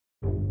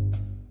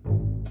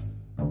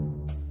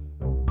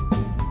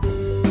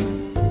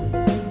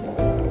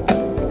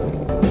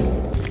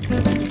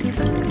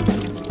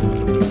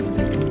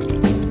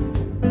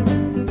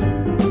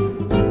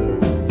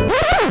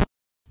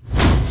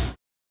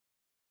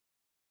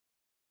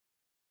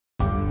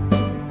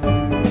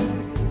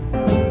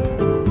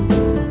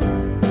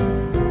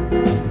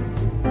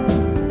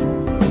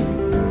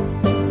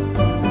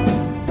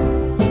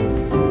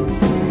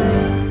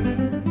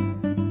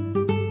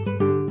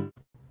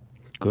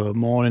Good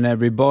morning,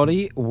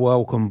 everybody.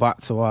 Welcome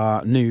back to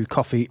our new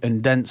Coffee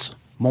and Dents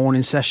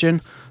morning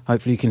session.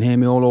 Hopefully you can hear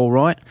me all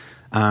right.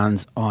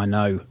 And I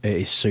know it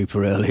is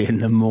super early in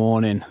the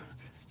morning.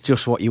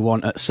 Just what you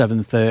want at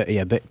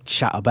 7:30, a bit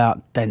chat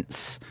about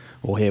dents.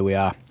 Well, here we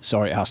are.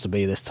 Sorry it has to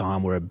be this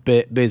time. We're a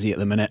bit busy at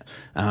the minute,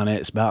 and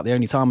it's about the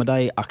only time of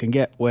day I can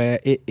get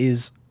where it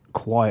is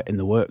quiet in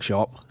the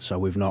workshop, so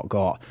we've not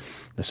got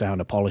the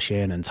sound of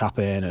polishing and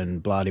tapping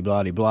and blah de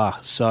blah de blah.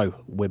 So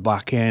we're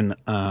back in,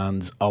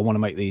 and I want to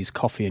make these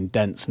coffee and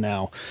dents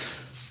now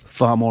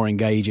far more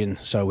engaging,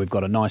 so we've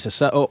got a nicer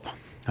setup.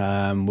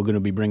 We're going to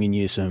be bringing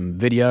you some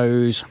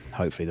videos.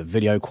 Hopefully the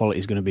video quality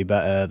is going to be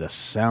better, the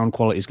sound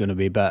quality is going to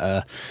be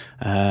better.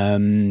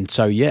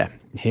 So yeah,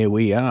 here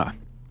we are.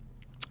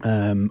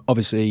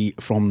 Obviously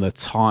from the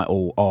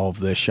title of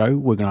the show,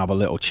 we're going to have a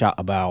little chat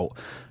about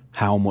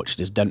how much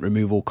does dent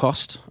removal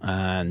cost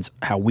and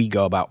how we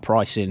go about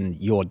pricing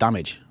your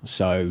damage.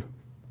 So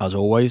as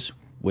always,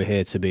 we're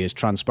here to be as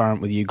transparent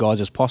with you guys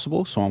as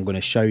possible. So I'm going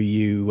to show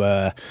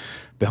you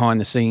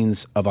behind the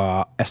scenes of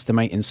our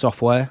estimating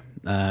software,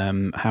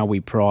 how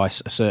we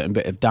price a certain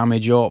bit of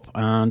damage up,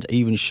 and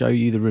even show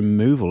you the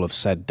removal of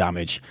said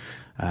damage.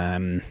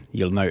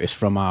 You'll notice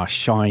from our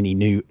shiny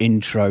new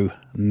intro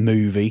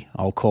movie,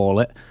 I'll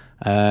call it,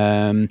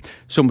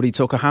 somebody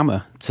took a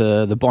hammer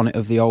to the bonnet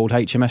of the old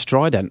HMS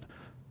TriDENT.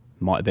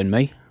 Might have been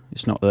me.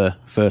 It's not the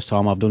first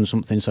time I've done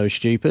something so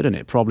stupid, and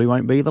it probably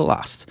won't be the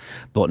last.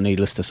 But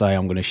needless to say,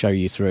 I'm going to show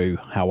you through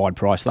how I'd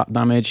price that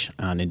damage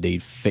and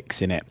indeed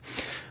fixing it.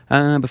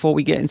 Before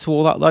we get into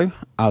all that though,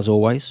 as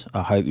always,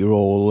 I hope you're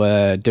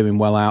all doing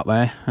well out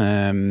there.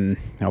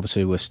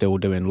 Obviously we're still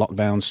doing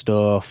lockdown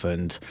stuff,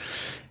 and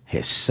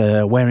it's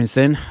wearing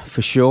thin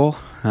for sure.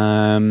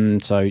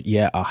 So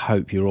yeah, I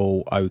hope you're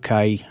all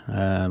okay.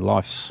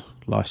 Life's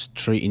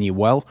treating you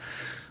well.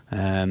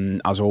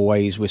 As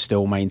always, we're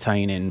still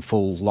maintaining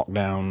full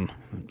lockdown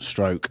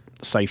stroke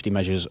safety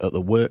measures at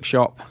the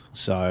workshop.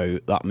 So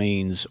that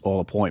means all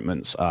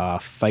appointments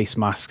are face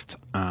masked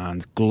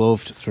and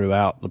gloved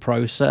throughout the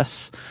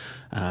process,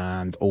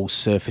 and all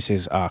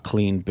surfaces are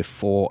cleaned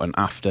before and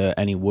after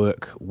any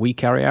work we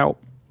carry out,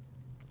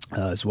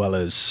 as well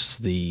as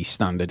the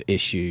standard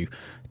issue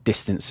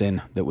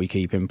distancing that we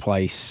keep in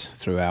place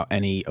throughout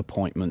any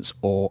appointments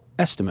or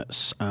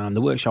estimates. And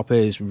the workshop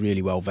is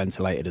really well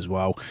ventilated as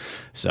well,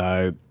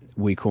 so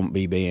we couldn't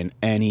be being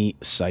any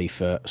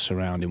safer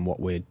surrounding what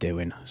we're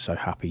doing. So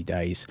happy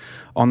days.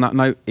 On that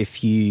note,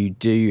 if you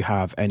do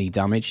have any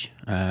damage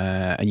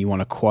and you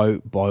want to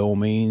quote, by all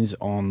means,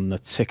 on the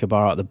ticker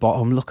bar at the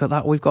bottom, look at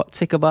that, we've got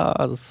ticker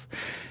bars.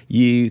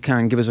 You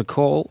can give us a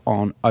call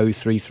on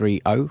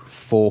 0330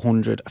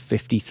 400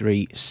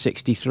 53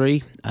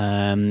 63.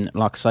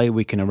 Like I say,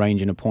 we can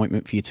arrange an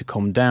appointment for you to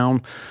come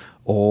down,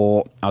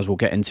 or as we'll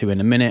get into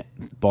in a minute,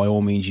 by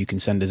all means you can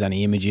send us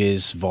any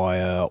images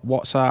via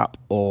WhatsApp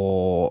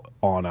or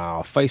on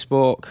our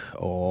Facebook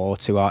or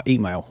to our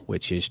email,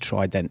 which is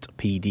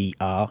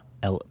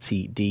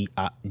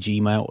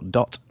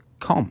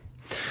tridentpdrltd@gmail.com.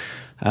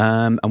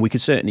 And we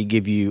could certainly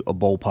give you a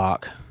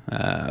ballpark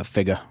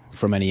figure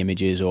from any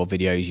images or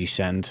videos you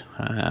send,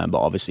 but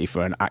obviously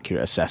for an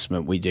accurate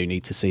assessment we do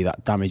need to see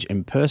that damage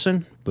in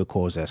person,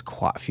 because there's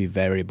quite a few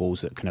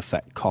variables that can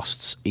affect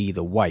costs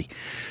either way.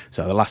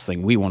 So the last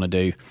thing we want to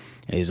do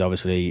is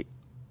obviously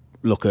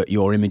look at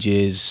your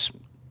images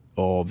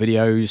or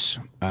videos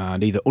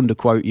and either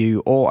underquote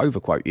you or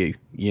overquote you.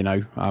 You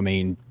know, I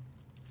mean,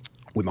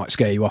 we might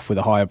scare you off with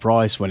a higher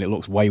price when it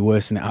looks way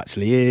worse than it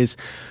actually is,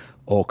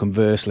 or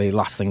conversely,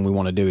 last thing we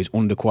want to do is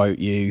underquote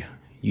you.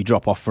 You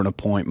drop off for an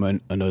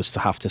appointment and us to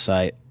have to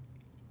say,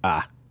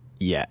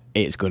 yeah,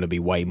 it's going to be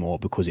way more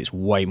because it's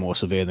way more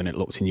severe than it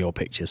looked in your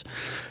pictures.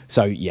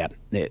 So yeah,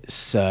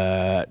 it's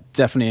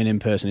definitely an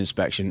in-person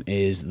inspection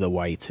is the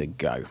way to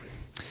go.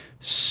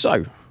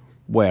 So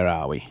where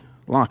are we?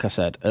 Like I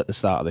said at the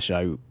start of the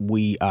show,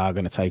 we are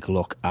going to take a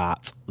look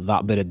at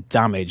that bit of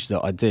damage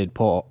that I did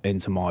put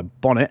into my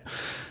bonnet,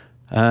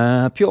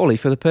 purely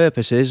for the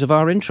purposes of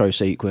our intro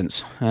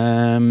sequence.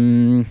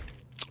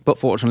 But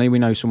fortunately, we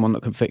know someone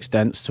that can fix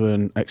dents to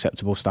an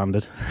acceptable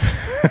standard.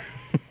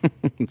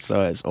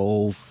 So it's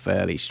all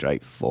fairly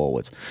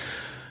straightforward.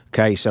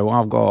 Okay, so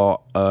I've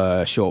got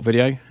a short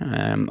video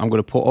I'm going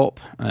to put up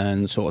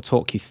and sort of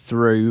talk you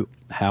through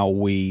how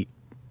we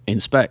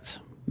inspect,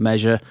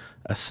 measure,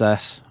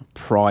 assess,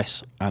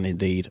 price, and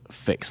indeed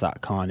fix that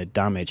kind of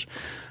damage.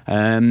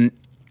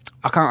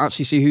 I can't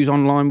actually see who's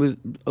online with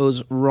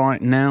us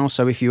right now,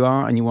 so if you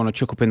are and you want to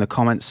chuck up in the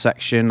comments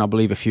section, I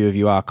believe a few of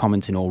you are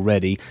commenting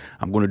already.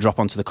 I'm going to drop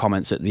onto the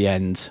comments at the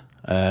end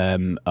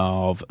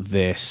of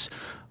this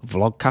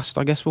vlogcast,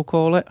 I guess we'll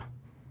call it.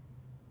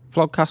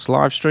 Vlogcast,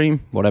 live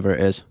stream, whatever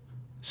it is.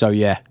 So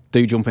yeah,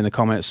 do jump in the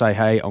comments, say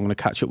hey, I'm going to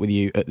catch up with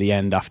you at the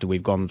end after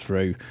we've gone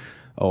through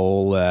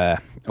all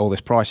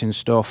this pricing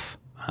stuff,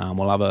 and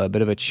we'll have a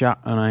bit of a chat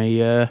and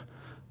a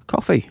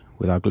coffee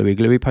with our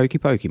gluey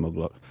pokey mug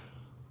look.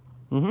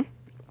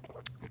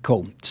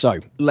 Cool.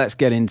 So let's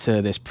get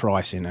into this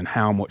pricing and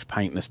how much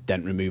paintless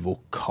dent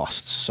removal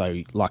costs.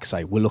 So like I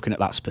say, we're looking at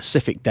that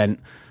specific dent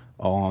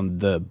on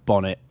the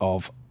bonnet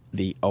of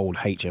the old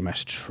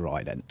HMS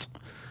TriDENT.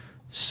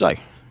 So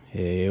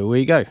here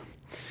we go.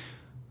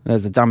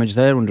 There's the damage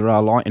there under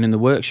our lighting in the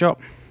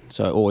workshop.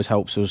 So it always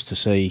helps us to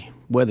see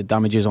where the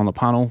damage is on the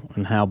panel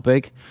and how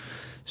big.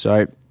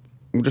 So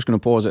I'm just going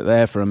to pause it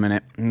there for a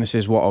minute. And this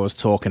is what I was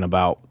talking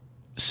about,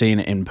 seeing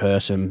it in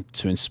person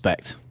to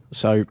inspect.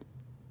 So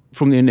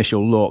from the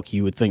initial look,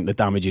 you would think the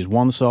damage is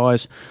one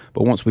size,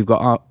 but once we've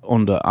got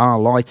under our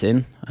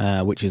lighting,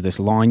 which is this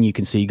line you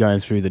can see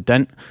going through the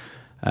dent,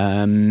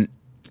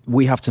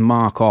 we have to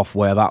mark off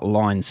where that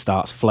line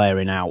starts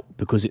flaring out,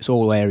 because it's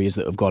all areas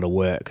that have got to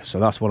work. So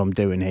that's what I'm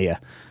doing here.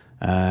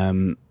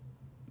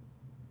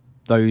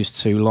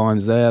 Those two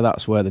lines there,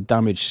 that's where the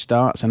damage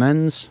starts and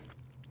ends.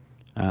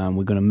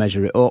 We're going to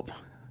measure it up,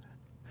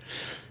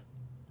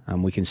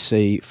 and we can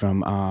see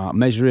from our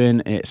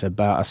measuring it's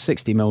about a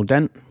 60mm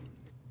dent.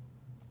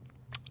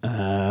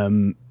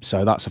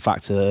 So that's a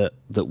factor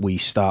that we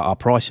start our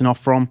pricing off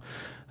from,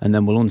 and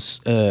then we'll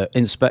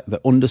inspect the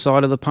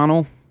underside of the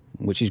panel,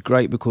 which is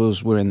great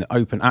because we're in the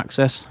open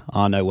access.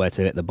 I know where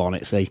to hit the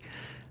bonnet, see.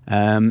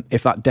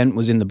 If that dent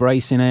was in the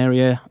bracing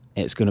area,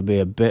 it's going to be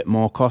a bit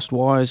more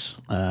cost-wise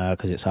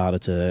because it's harder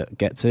to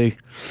get to.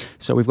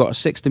 So we've got a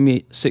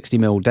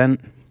 60mm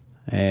dent.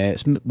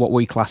 It's what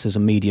we class as a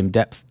medium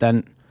depth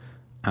dent,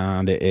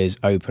 and it is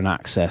open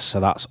access. So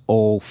that's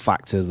all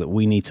factors that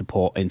we need to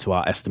put into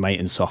our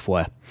estimating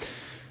software.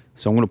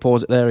 So I'm going to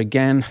pause it there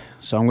again.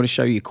 So I'm going to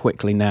show you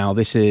quickly now.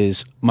 This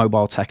is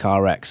Mobile Tech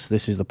RX.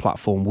 This is the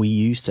platform we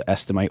use to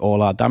estimate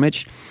all our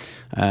damage.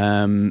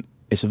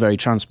 It's a very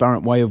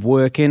transparent way of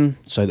working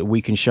so that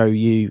we can show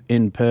you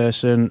in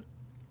person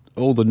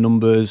all the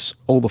numbers,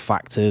 all the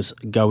factors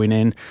going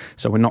in.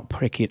 So we're not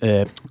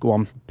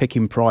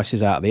picking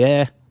prices out of the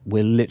air.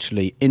 We're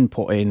literally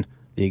inputting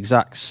the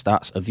exact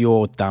stats of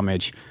your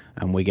damage,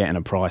 and we're getting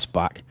a price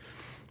back.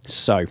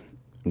 So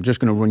I'm just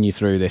going to run you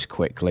through this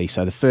quickly.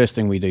 So the first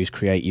thing we do is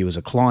create you as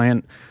a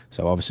client.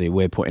 So obviously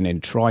we're putting in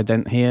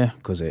TriDENT here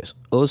because it's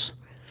us.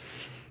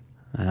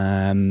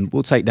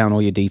 We'll take down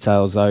all your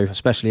details though,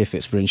 especially if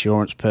it's for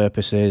insurance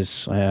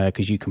purposes,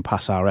 because you can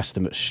pass our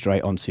estimates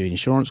straight on to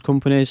insurance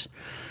companies.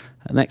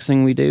 The next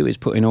thing we do is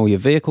put in all your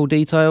vehicle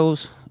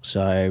details.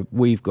 So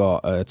we've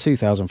got a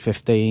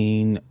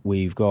 2015,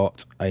 we've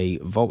got a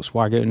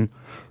Volkswagen,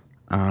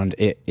 and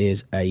it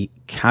is a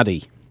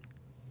Caddy.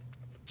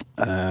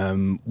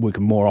 We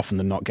can more often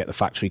than not get the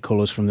factory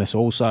colours from this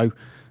also.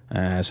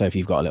 So if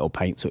you've got a little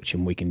paint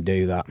touching, we can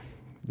do that.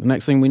 The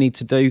next thing we need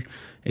to do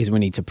is we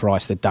need to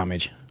price the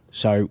damage.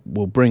 So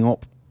we'll bring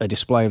up a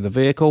display of the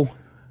vehicle,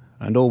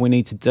 and all we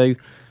need to do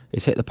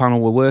is hit the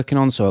panel we're working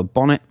on, so a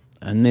bonnet,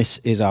 and this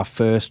is our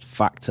first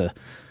factor.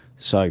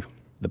 So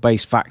the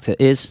base factor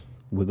is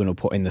we're going to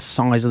put in the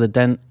size of the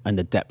dent and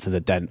the depth of the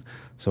dent.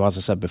 So as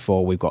I said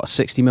before, we've got a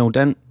 60mm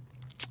dent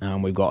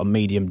and we've got a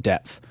medium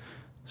depth.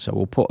 So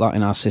we'll put that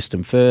in our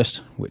system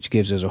first, which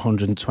gives us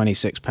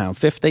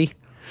 £126.50.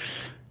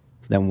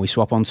 Then we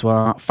swap onto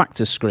our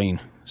factors screen.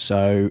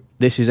 So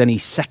this is any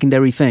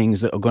secondary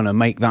things that are going to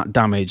make that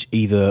damage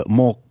either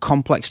more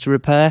complex to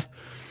repair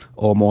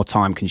or more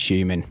time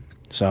consuming.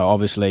 So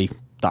obviously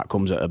that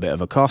comes at a bit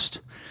of a cost.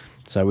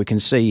 So we can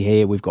see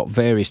here we've got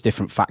various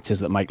different factors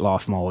that make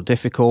life more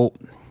difficult.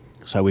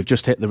 So we've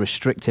just hit the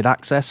restricted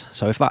access.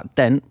 So if that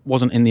dent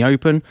wasn't in the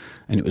open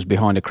and it was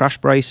behind a crash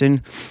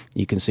bracing,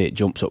 you can see it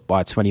jumps up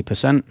by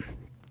 20%.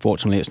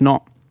 Fortunately it's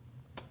not,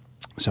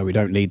 so we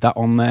don't need that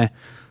on there.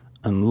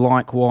 And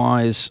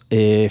likewise,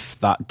 if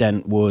that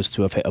dent was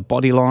to have hit a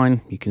body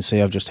line, you can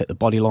see I've just hit the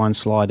body line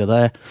slider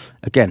there.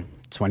 Again,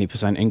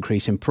 20%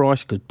 increase in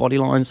price because body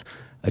lines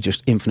are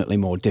just infinitely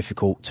more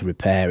difficult to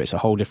repair. It's a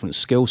whole different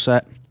skill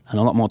set and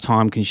a lot more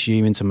time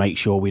consuming to make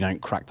sure we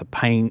don't crack the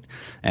paint,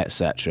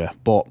 etc.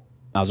 But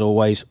as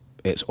always,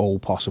 it's all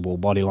possible.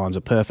 Body lines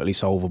are perfectly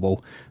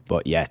solvable.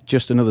 But yeah,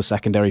 just another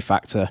secondary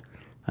factor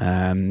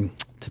to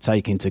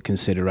take into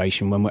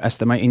consideration when we're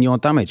estimating your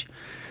damage.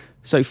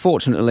 So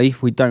fortunately,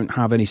 we don't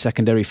have any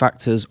secondary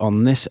factors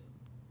on this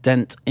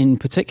dent in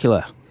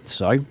particular.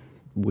 So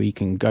we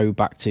can go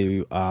back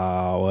to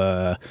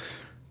our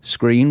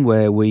screen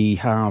where we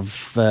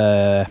have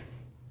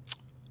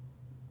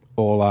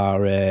all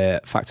our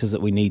factors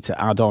that we need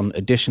to add on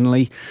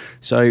additionally.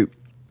 So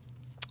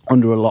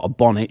under a lot of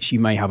bonnets,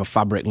 you may have a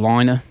fabric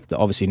liner that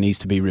obviously needs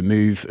to be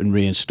removed and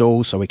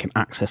reinstalled so we can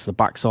access the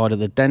backside of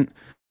the dent.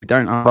 We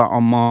don't have that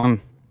on mine,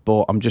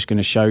 but I'm just going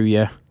to show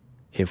you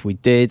if we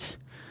did.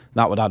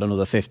 That would add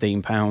another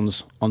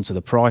 £15 onto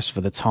the price for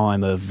the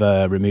time of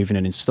removing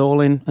and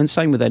installing. And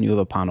same with any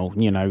other panel.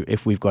 You know,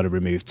 if we've got to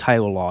remove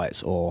tail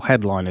lights or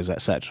headliners,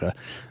 etc.,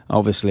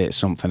 obviously it's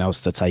something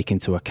else to take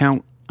into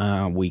account.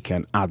 We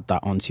can add that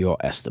onto your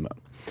estimate.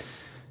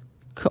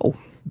 Cool.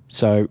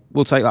 So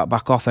we'll take that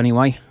back off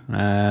anyway,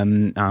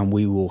 and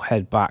we will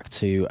head back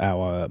to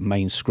our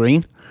main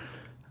screen,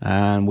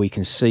 and we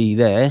can see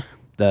there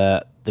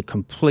that the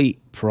complete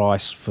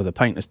price for the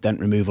paintless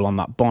dent removal on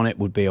that bonnet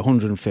would be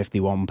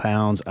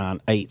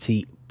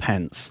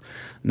 £151.80.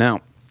 Now,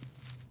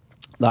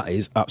 that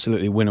is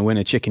absolutely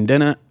winner-winner chicken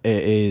dinner.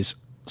 It is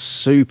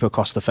super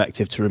cost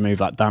effective to remove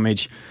that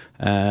damage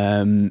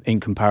in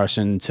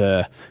comparison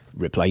to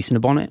replacing a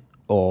bonnet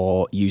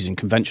or using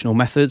conventional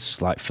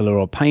methods like filler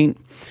or paint.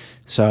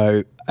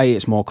 So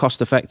it's more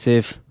cost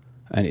effective,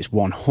 and it's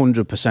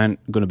 100%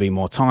 going to be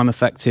more time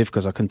effective,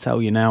 because I can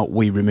tell you now,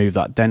 we removed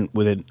that dent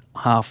within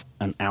half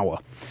an hour.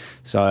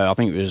 So I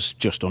think it was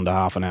just under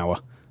half an hour.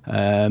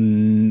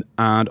 And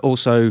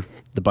also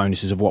the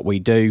bonuses of what we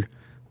do: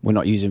 we're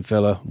not using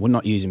filler, we're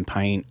not using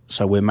paint,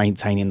 so we're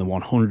maintaining the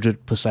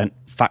 100%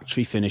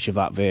 factory finish of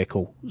that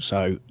vehicle,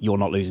 so you're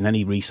not losing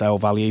any resale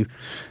value.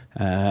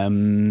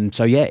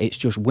 So yeah, it's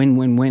just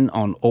win-win-win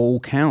on all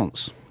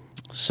counts.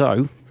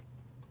 So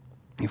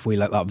if we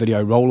let that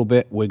video roll a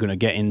bit, we're going to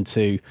get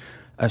into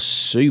a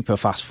super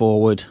fast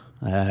forward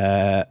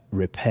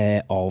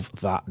repair of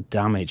that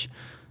damage.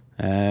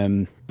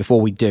 Before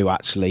we do,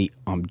 actually,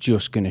 I'm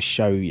just going to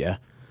show you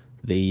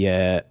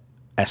the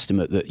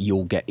estimate that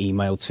you'll get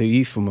emailed to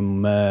you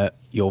from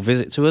your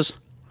visit to us.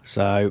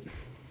 So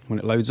when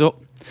it loads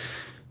up,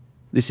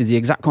 this is the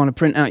exact kind of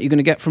printout you're going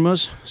to get from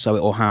us. So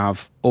it will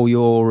have all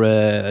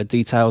your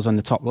details on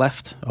the top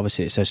left.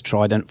 Obviously it says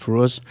TriDENT for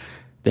us.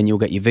 Then you'll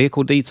get your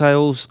vehicle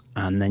details,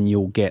 and then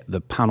you'll get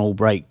the panel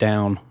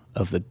breakdown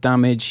of the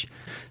damage.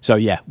 So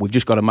yeah, we've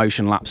just got a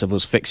motion lapse of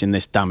us fixing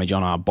this damage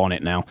on our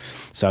bonnet now.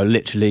 So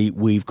literally,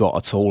 we've got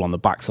a tool on the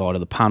back side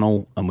of the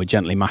panel, and we're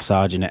gently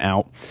massaging it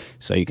out.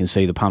 So you can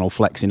see the panel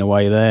flexing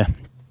away there.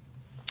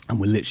 And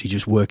we're literally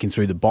just working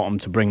through the bottom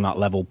to bring that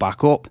level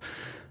back up.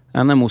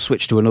 And then we'll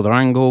switch to another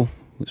angle.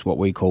 It's what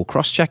we call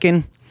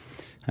cross-checking.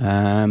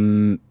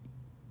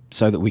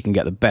 So that we can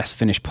get the best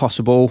finish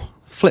possible.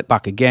 Flip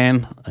back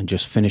again and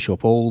just finish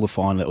up all the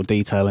fine little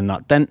detail in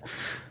that dent.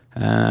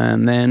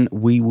 And then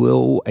we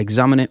will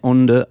examine it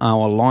under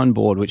our line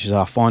board, which is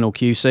our final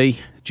QC,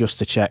 just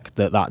to check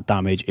that that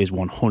damage is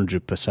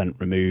 100%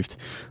 removed.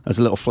 There's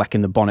a little fleck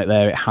in the bonnet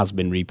there. It has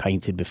been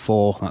repainted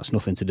before. That's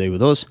nothing to do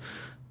with us.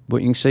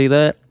 But you can see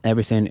there,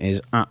 everything is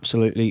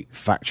absolutely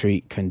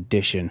factory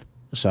condition.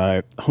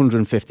 So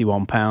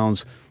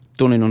 £151,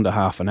 done in under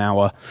half an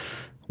hour.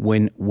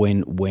 Win,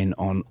 win, win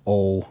on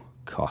all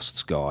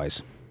costs,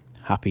 guys.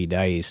 Happy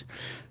days.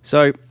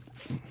 So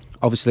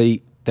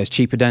obviously there's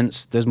cheaper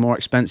dents, there's more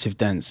expensive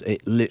dents.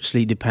 It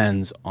literally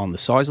depends on the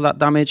size of that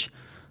damage,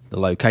 the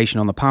location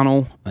on the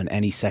panel, and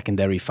any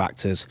secondary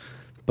factors.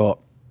 But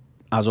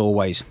as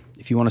always,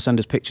 if you want to send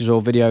us pictures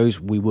or videos,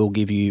 we will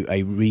give you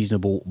a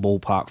reasonable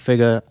ballpark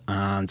figure.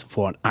 And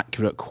for an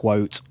accurate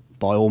quote,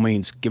 by all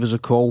means, give us a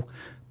call,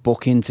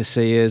 book in to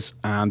see us,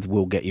 and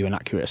we'll get you an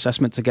accurate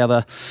assessment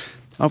together.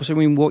 Obviously,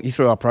 we can walk you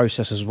through our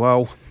process as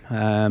well,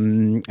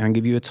 and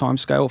give you a time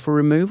scale for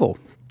removal.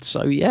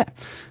 So yeah,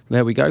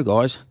 there we go,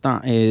 guys.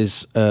 That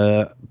is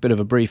a bit of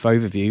a brief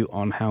overview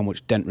on how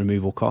much dent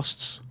removal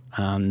costs,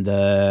 and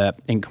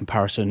in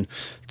comparison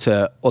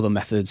to other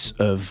methods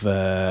of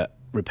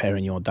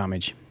repairing your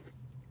damage.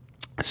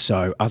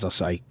 So as I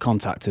say,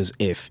 contact us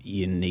if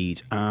you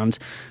need. And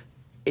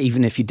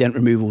even if your dent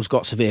removal's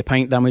got severe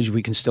paint damage,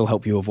 we can still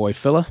help you avoid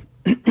filler.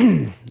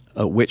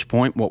 At which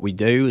point, what we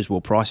do is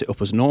we'll price it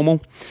up as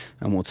normal,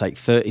 and we'll take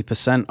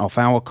 30% off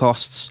our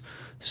costs.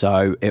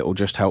 So it'll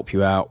just help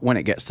you out when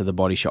it gets to the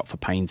body shop for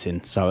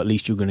painting. So at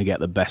least you're going to get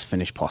the best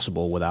finish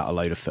possible without a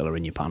load of filler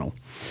in your panel.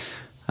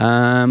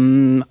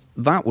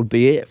 That would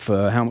be it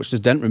for how much does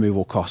dent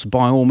removal cost.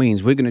 By all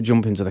means, we're going to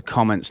jump into the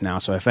comments now.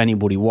 So if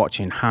anybody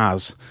watching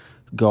has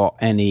got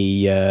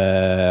any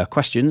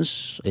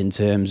questions in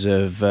terms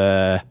of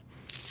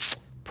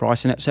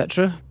pricing,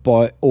 etc.,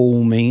 by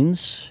all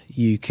means,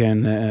 you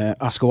can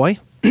ask away.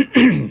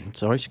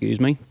 Sorry,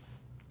 excuse me.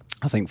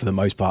 I think for the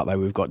most part, though,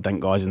 we've got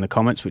dent guys in the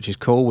comments, which is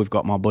cool. We've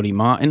got my buddy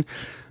Martin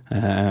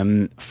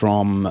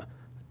from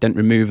Dent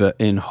Remover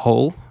in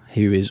Hull,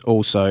 who is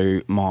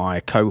also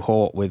my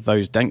cohort with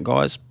Those Dent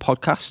Guys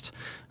podcast.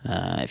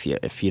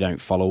 If you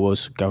don't follow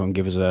us, go and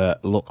give us a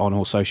look on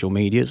all social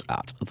medias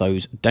at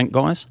Those Dent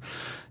Guys.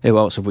 Who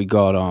else have we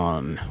got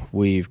on?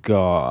 We've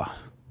got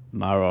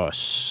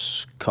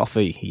Maros,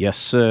 Coffee. Yes,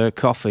 sir,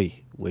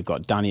 Coffee. We've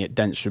got Danny at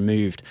Dents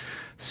Removed.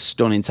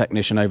 Stunning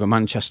technician over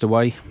Manchester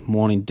way.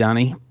 Morning,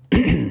 Danny.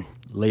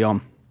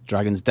 Leon,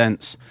 Dragons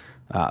Dents.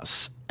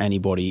 That's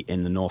anybody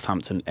in the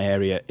Northampton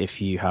area.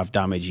 If you have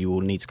damage, you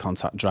will need to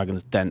contact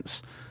Dragons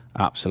Dents.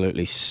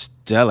 Absolutely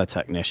stellar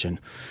technician.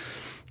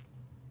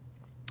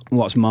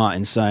 What's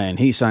Martin saying?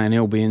 He's saying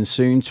he'll be in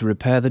soon to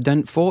repair the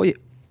dent for you.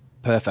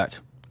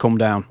 Perfect. Come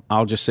down.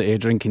 I'll just sit here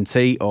drinking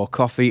tea or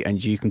coffee,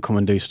 and you can come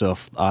and do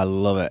stuff. I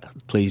love it.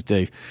 Please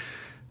do.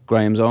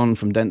 Graham's on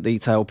from Dent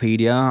Detail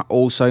PDR,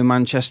 also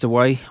Manchester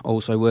way,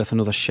 also worth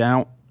another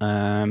shout.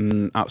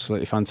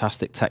 Absolutely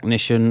fantastic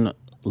technician,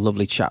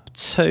 lovely chap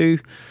too.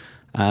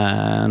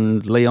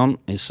 And Leon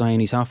is saying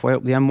he's halfway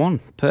up the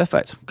M1.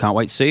 Perfect. Can't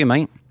wait to see you,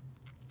 mate.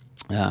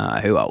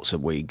 Who else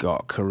have we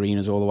got?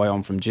 Karina's all the way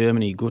on from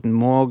Germany. Guten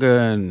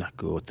Morgen.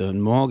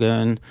 Guten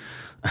Morgen.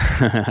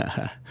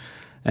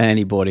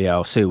 Anybody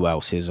else? Who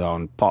else is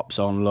on? Pop's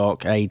on,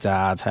 look. Hey,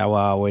 Dad, how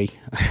are we?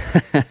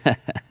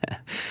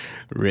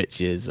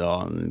 Rich is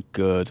on.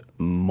 Good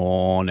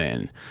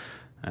morning.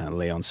 And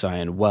Leon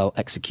saying, well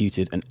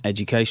executed and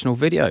educational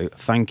video.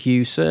 Thank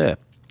you, sir.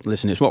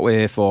 Listen, it's what we're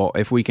here for.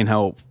 If we can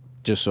help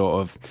just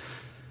sort of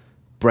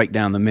break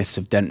down the myths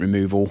of dent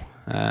removal,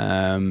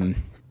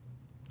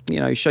 you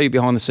know, show you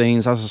behind the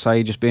scenes, as I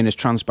say, just being as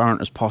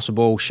transparent as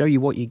possible, show you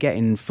what you're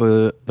getting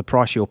for the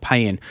price you're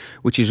paying,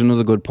 which is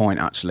another good point,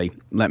 actually.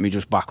 Let me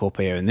just back up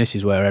here, and this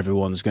is where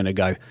everyone's going to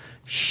go,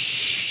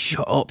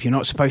 shut up, you're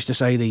not supposed to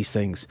say these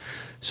things.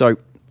 So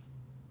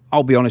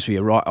I'll be honest with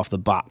you right off the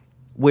bat,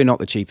 we're not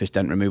the cheapest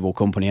dent removal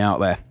company out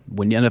there.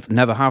 We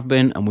never have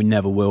been, and we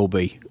never will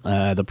be.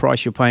 The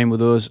price you're paying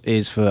with us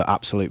is for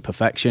absolute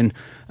perfection,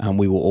 and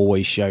we will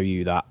always show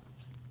you that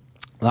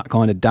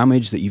kind of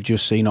damage that you've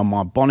just seen on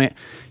my bonnet.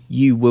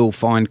 You will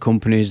find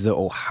companies that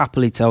will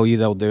happily tell you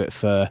they'll do it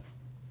for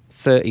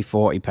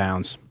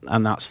 £30–40,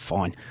 and that's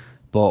fine.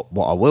 But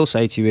what I will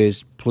say to you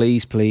is,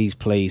 please, please,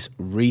 please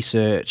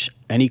research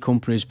any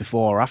companies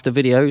before or after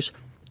videos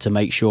to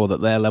make sure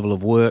that their level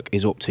of work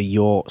is up to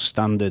your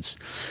standards.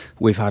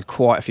 We've had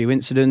quite a few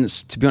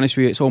incidents. To be honest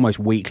with you, it's almost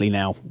weekly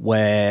now,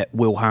 where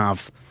we'll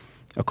have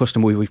a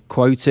customer we've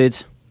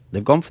quoted.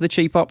 They've gone for the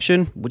cheap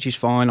option, which is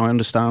fine, I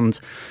understand.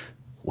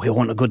 We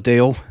want a good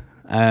deal.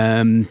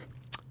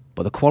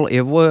 But the quality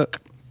of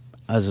work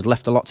has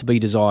left a lot to be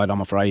desired,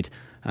 I'm afraid.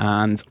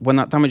 And when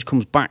that damage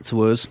comes back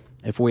to us,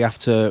 if we have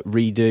to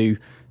redo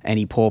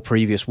any poor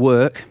previous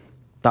work,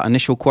 that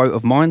initial quote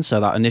of mine, so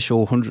that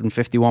initial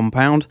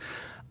 £151,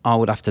 I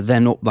would have to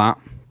then up that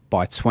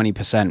by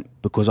 20%,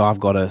 because I've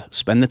got to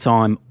spend the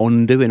time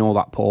undoing all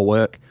that poor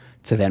work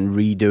to then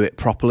redo it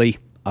properly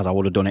as I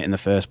would have done it in the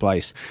first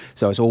place.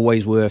 So it's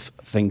always worth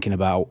thinking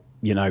about,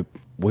 you know,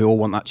 we all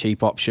want that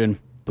cheap option,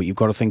 but you've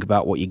got to think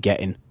about what you're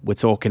getting. We're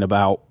talking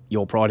about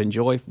your pride and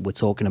joy. We're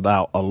talking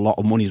about a lot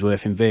of money's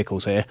worth in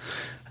vehicles here.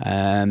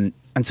 And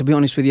to be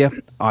honest with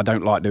you, I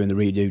don't like doing the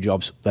redo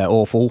jobs. They're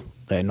awful.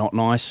 They're not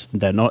nice.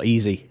 They're not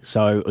easy.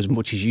 So as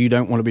much as you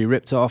don't want to be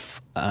ripped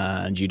off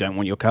and you don't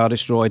want your car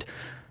destroyed,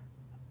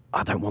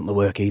 I don't want the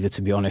work either,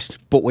 to be honest.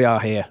 But we are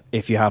here.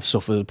 If you have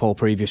suffered a poor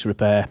previous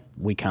repair,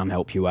 we can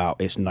help you out.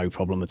 It's no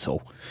problem at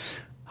all.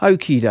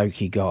 Okie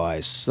dokie,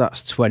 guys.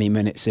 That's 20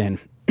 minutes in.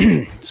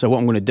 So what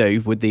I'm going to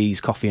do with these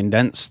Coffee and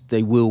Dents,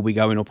 they will be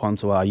going up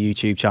onto our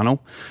YouTube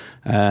channel,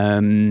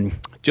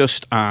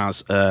 just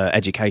as an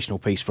educational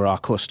piece for our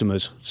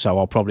customers. So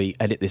I'll probably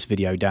edit this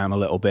video down a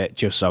little bit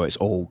just so it's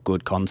all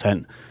good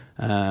content.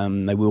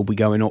 They will be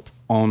going up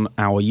on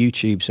our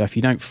YouTube. So if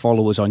you don't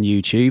follow us on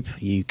YouTube,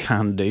 you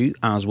can do,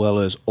 as well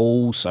as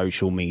all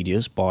social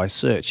medias, by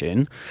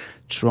searching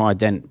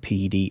TriDENT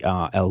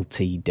PDR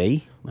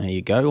Ltd. There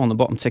you go, on the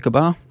bottom ticker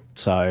bar.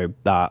 So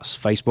that's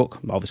Facebook,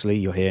 obviously,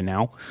 you're here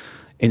now.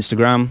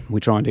 Instagram, we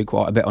try and do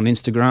quite a bit on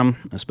Instagram,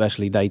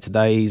 especially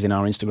day-to-days in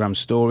our Instagram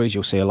stories.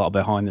 You'll see a lot of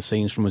behind the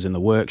scenes from us in the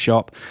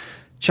workshop,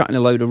 chatting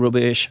a load of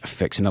rubbish,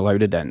 fixing a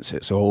load of dents.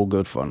 It's all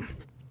good fun.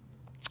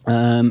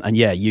 And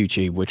yeah,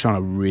 YouTube, we're trying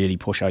to really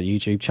push our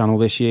YouTube channel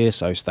this year,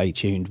 so stay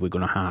tuned. We're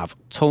going to have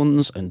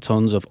tons and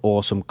tons of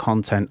awesome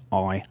content,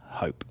 I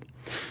hope.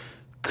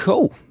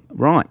 Cool.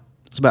 Right,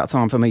 it's about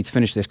time for me to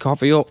finish this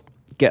coffee up,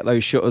 get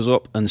those shutters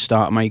up, and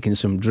start making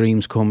some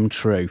dreams come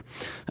true.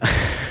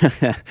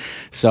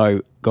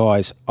 So,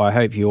 guys, I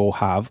hope you all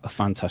have a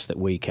fantastic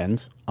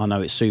weekend. I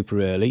know it's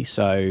super early,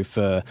 so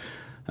for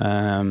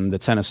the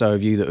 10 or so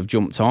of you that have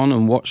jumped on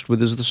and watched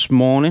with us this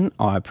morning,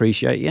 I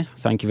appreciate you.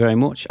 Thank you very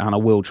much. And I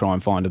will try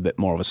and find a bit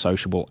more of a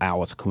sociable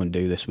hour to come and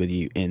do this with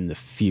you in the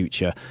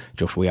future.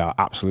 Just, we are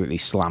absolutely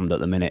slammed at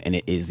the minute, and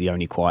it is the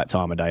only quiet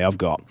time of day I've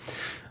got.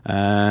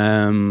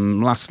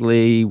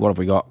 Lastly, what have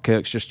we got?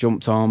 Kirk's just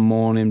jumped on.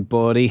 Morning,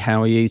 buddy.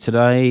 How are you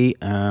today?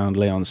 And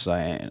Leon's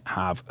saying,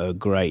 have a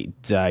great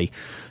day.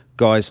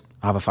 Guys,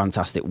 have a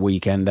fantastic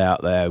weekend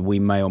out there. We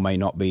may or may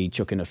not be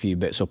chucking a few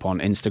bits up on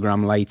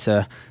Instagram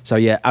later. So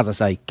yeah, as I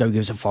say, go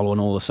give us a follow on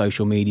all the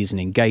social medias and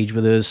engage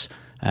with us.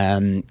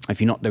 If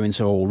you're not doing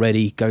so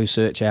already, go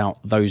search out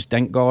Those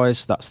Dent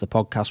Guys. That's the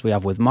podcast we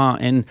have with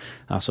Martin.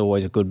 That's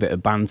always a good bit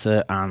of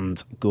banter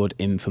and good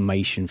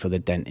information for the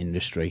dent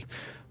industry.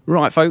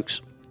 Right,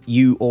 folks,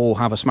 you all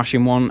have a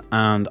smashing one,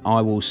 and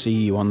I will see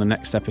you on the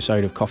next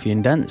episode of Coffee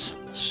and Dents.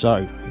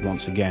 So,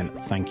 once again,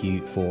 thank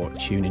you for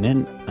tuning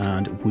in,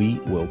 and we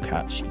will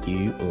catch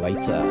you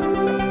later.